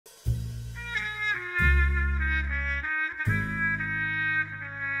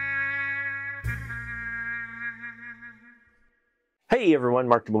Hey everyone,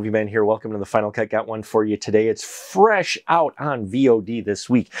 Mark the Movie Man here. Welcome to the Final Cut. Got one for you today. It's fresh out on VOD this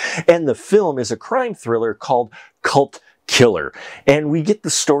week, and the film is a crime thriller called Cult Killer. And we get the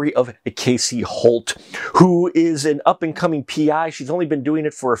story of Casey Holt, who is an up-and-coming PI. She's only been doing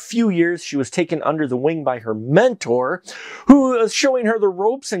it for a few years. She was taken under the wing by her mentor, who is showing her the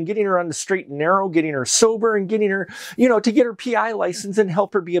ropes and getting her on the straight and narrow, getting her sober and getting her, to get her PI license and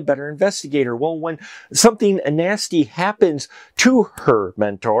help her be a better investigator. Well, when something nasty happens to her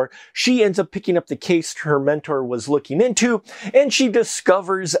mentor, she ends up picking up the case her mentor was looking into, and she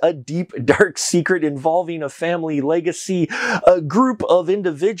discovers a deep, dark secret involving a family legacy, a group of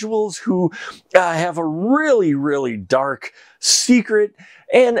individuals who have a really, really dark secret.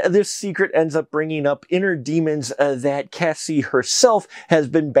 And this secret ends up bringing up inner demons that Cassie herself has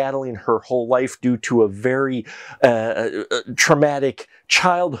been battling her whole life due to a very traumatic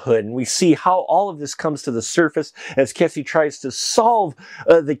childhood. And we see how all of this comes to the surface as Cassie tries to solve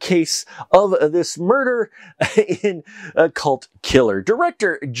the case of this murder in Cult Killer.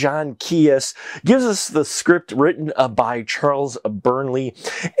 Director John Keyes gives us the script written by Charles Burnley.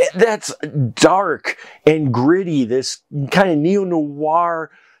 That's dark and gritty, this kind of neo-noir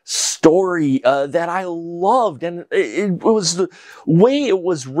story that I loved, and it was the way it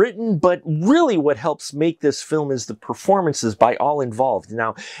was written, but really what helps make this film is the performances by all involved.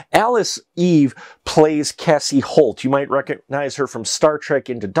 Now, Alice Eve plays Cassie Holt. You might recognize her from Star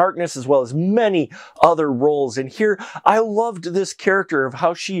Trek Into Darkness, as well as many other roles. And here, I loved this character of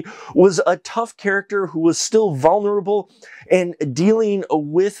how she was a tough character who was still vulnerable and dealing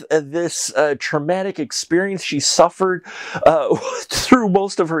with this traumatic experience she suffered through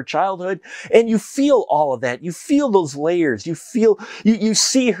most of her childhood. And you feel all of that. You feel those layers. You feel, you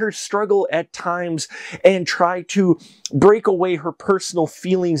see her struggle at times and try to break away her personal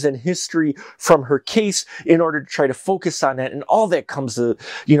feelings and history from her case in order to try to focus on that. And all that comes to,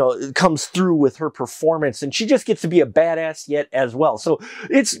 comes through with her performance. And she just gets to be a badass yet as well. So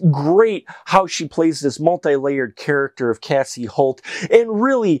it's great how she plays this multi-layered character of Cassie Holt, and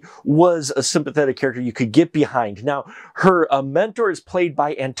really was a sympathetic character you could get behind. Now, her mentor is played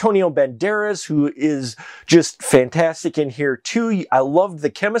by Antonio Banderas, who is just fantastic in here too. I loved the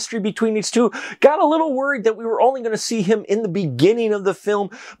chemistry between these two. Got a little worried that we were only going to see him in the beginning of the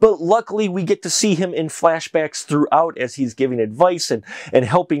film, but luckily we get to see him in flashbacks throughout as he's giving advice and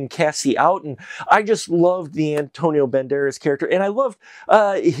helping Cassie out. And I just loved the Antonio Banderas character, and I loved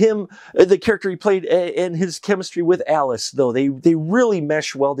the character he played, and his chemistry with Alice, though. They really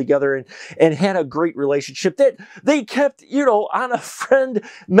meshed well together and had a great relationship that they kept, on a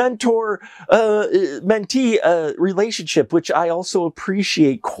friend-mentor-mentee relationship, which I also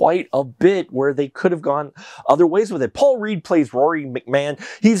appreciate quite a bit, where they could have gone other ways with it. Paul Reed plays Rory McMahon.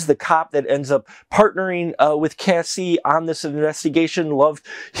 He's the cop that ends up partnering with Cassie on this investigation. Loved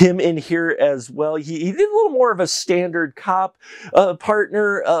him in here as well. He did a little more of a standard cop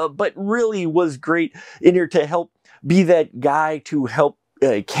partner, but really was great in here to help be that guy to help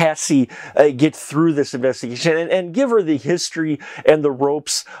Cassie get through this investigation and give her the history and the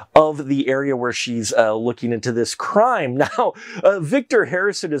ropes of the area where she's looking into this crime. Now, Victor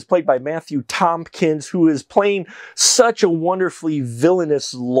Harrison is played by Matthew Tompkins, who is playing such a wonderfully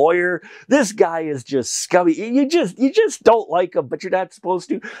villainous lawyer. This guy is just scummy. You just don't like him, but you're not supposed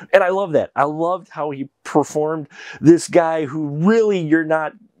to. And I love that. I loved how he performed this guy who really you're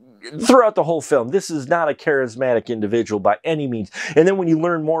not. Throughout the whole film, this is not a charismatic individual by any means. And then when you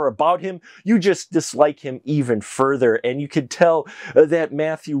learn more about him, you just dislike him even further. And you could tell that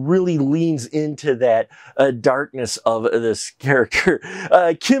Matthew really leans into that darkness of this character.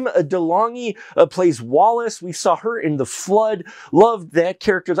 Kim DeLonghi plays Wallace. We saw her in The Flood. Loved that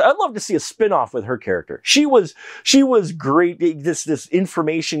character. I'd love to see a spin-off with her character. She was great. This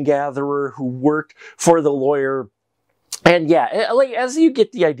information gatherer who worked for the lawyer. And yeah, like, as you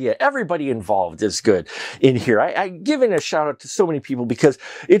get the idea, everybody involved is good in here. I give in a shout out to so many people because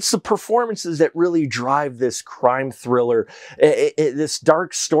it's the performances that really drive this crime thriller, this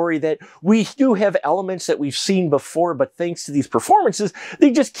dark story that we do have elements that we've seen before, but thanks to these performances, they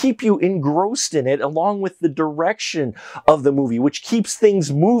just keep you engrossed in it, along with the direction of the movie, which keeps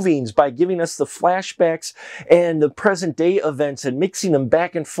things moving by giving us the flashbacks and the present day events and mixing them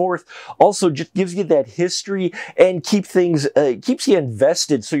back and forth. Also just gives you that history and keeps you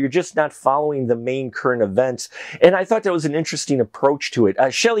invested, so you're just not following the main current events. And I thought that was an interesting approach to it.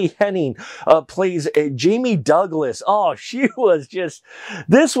 Shelley Henning plays Jamie Douglas. Oh, she was just,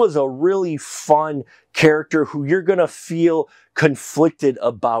 this was a really fun character who you're gonna feel conflicted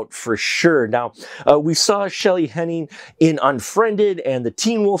about for sure. Now, we saw Shelley Henning in Unfriended and the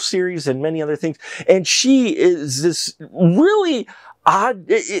Teen Wolf series and many other things, and she is this really odd.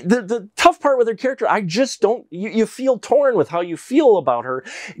 The tough part with her character, I just don't, you feel torn with how you feel about her,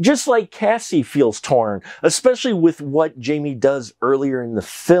 just like Cassie feels torn, especially with what Jamie does earlier in the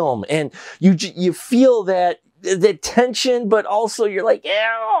film. And you feel that tension, but also you're like,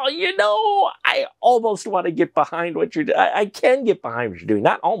 yeah, you know, I almost want to get behind what you're doing. I can get behind what you're doing,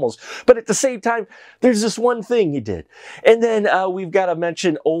 not almost, but at the same time, there's this one thing you did. And then we've got to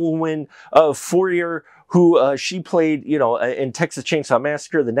mention Olwen Fourie, who she played, you know, in Texas Chainsaw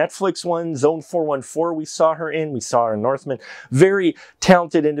Massacre, the Netflix one, Zone 414, we saw her in Northman. Very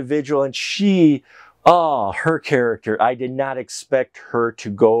talented individual, and she, oh, her character, I did not expect her to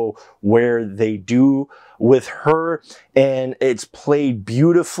go where they do with her, and it's played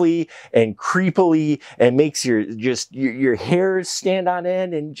beautifully and creepily and makes your hair stand on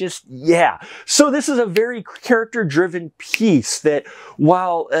end, and just, yeah. So this is a very character-driven piece that,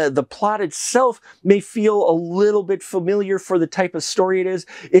 while the plot itself may feel a little bit familiar for the type of story it is,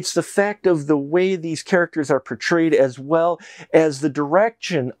 it's the fact of the way these characters are portrayed, as well as the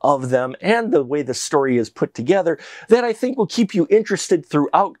direction of them and the way the story is put together, that I think will keep you interested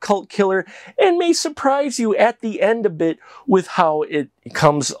throughout Cult Killer and may surprise you at the end a bit with how it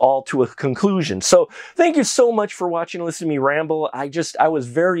comes all to a conclusion. So thank you so much for watching and listening to me ramble. I was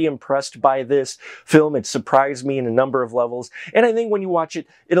very impressed by this film. It surprised me in a number of levels, and I think when you watch it,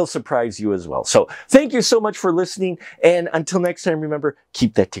 it'll surprise you as well. So thank you so much for listening, and until next time, remember,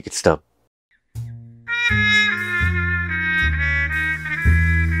 keep that ticket stub.